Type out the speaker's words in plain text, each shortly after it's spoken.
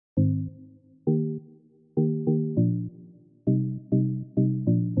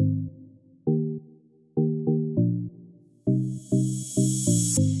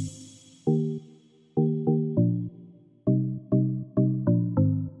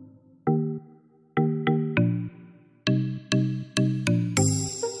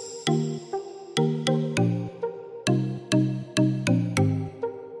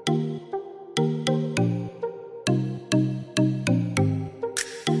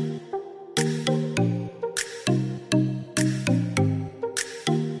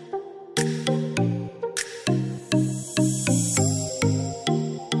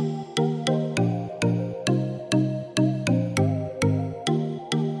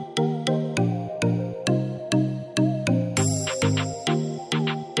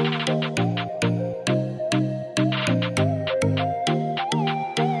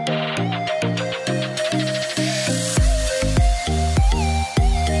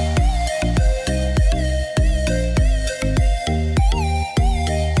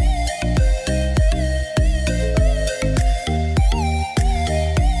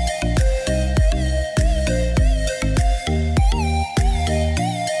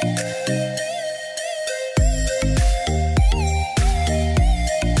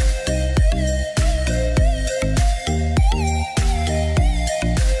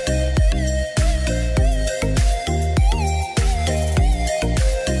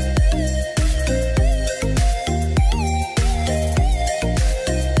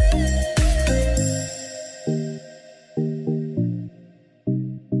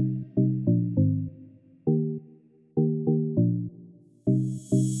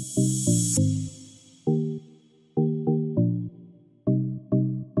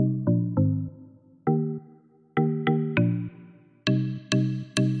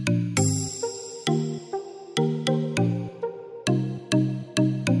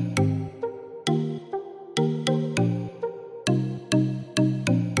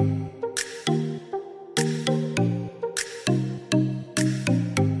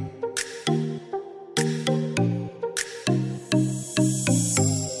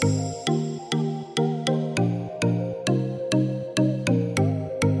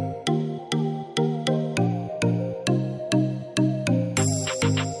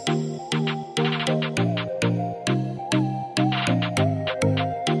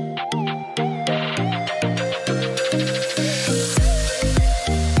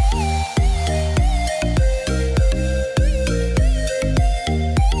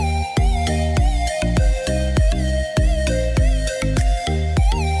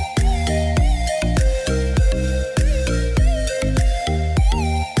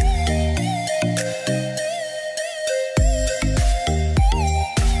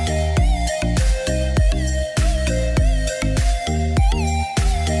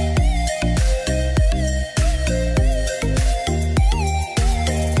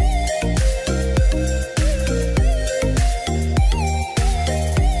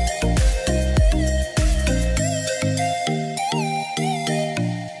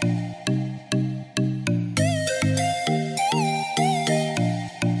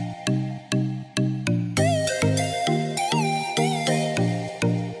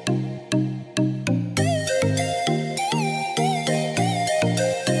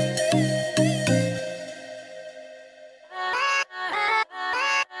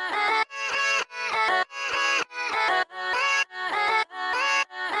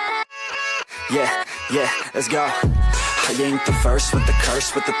Yeah, let's go. I ain't the first with the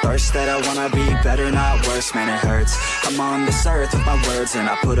curse, with the thirst that I wanna be better, not worse, man it hurts. I'm on this earth with my words and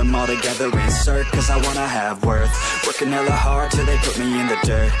I put them all together, insert, cause I wanna have worth. Working hella hard till they put me in the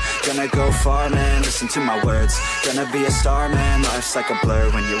dirt. Gonna go far, man, listen to my words. Gonna be a star, man, life's like a blur.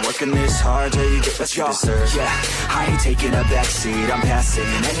 When you're working this hard till you get what you deserve. Yeah, I ain't taking a backseat, I'm passing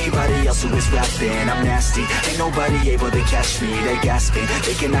anybody else who is rapping. I'm nasty, ain't nobody able to catch me. They gasping,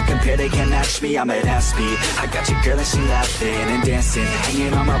 they cannot compare, they can't match me. I'm at half speed, I got your girl and she laughing and dancing,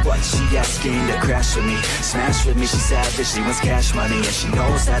 hanging on my butt, she asking to crash with me, smash with me, she savage, she wants cash money, and she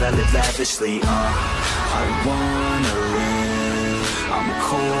knows that I live lavishly, I wanna live, I'm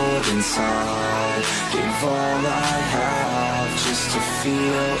cold inside, give all I have just to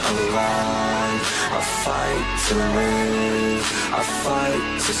feel alive, I fight to live, I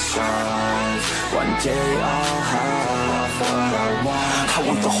fight to strive, one day I'll have what I want. I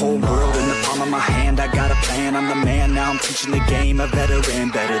want the whole world in the palm of my hand, I got a plan, I'm the man, now I'm teaching the game, a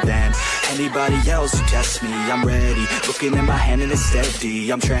veteran, better than anybody else who tests me, I'm ready, looking in my hand and it's steady,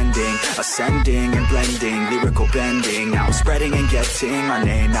 I'm trending, ascending and blending, lyrical bending, now I'm spreading and getting my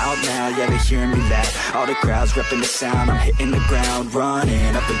name out now, yeah they hearing me laugh, all the crowds repping the sound, I'm hitting the ground,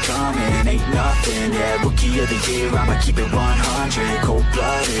 running, up and coming, ain't nothing, yeah, rookie of the year, I'ma keep it 100,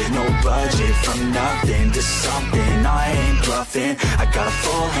 cold-blooded, no budget, from nothing to something, I ain't bluffing, I got a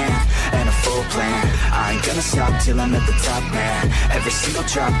full hand and a full plan, I ain't gonna stop till I'm at the top, man, every single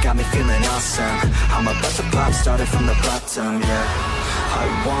drop got me feeling awesome, I'm about to pop, started from the bottom, yeah, I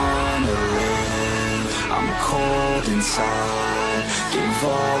wanna live, I'm cold inside, give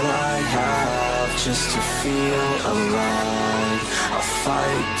all I have just to feel alive, I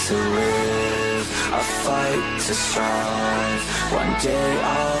fight to live, I fight to strive, one day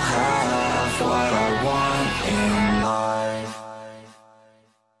I'll have what I want in life.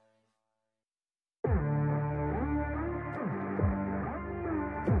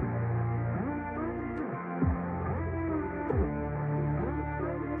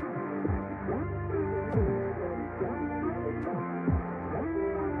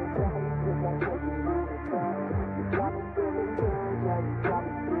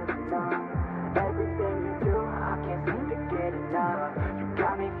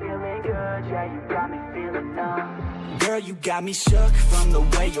 Girl, you got me shook from the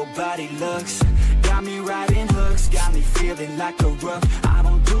way your body looks. Got me riding hooks, got me feeling like a rook. I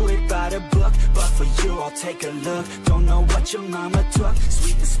don't do it by the book, but for you I'll take a look. Don't know what your mama took,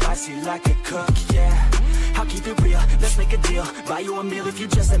 sweet and spicy like a cook, yeah. I'll keep it real, let's make a deal. Buy you a meal if you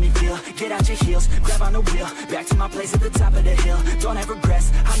just let me feel. Get out your heels, grab on the wheel, back to my place at the top of the hill. Don't have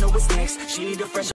regrets, I know what's next. She need a fresh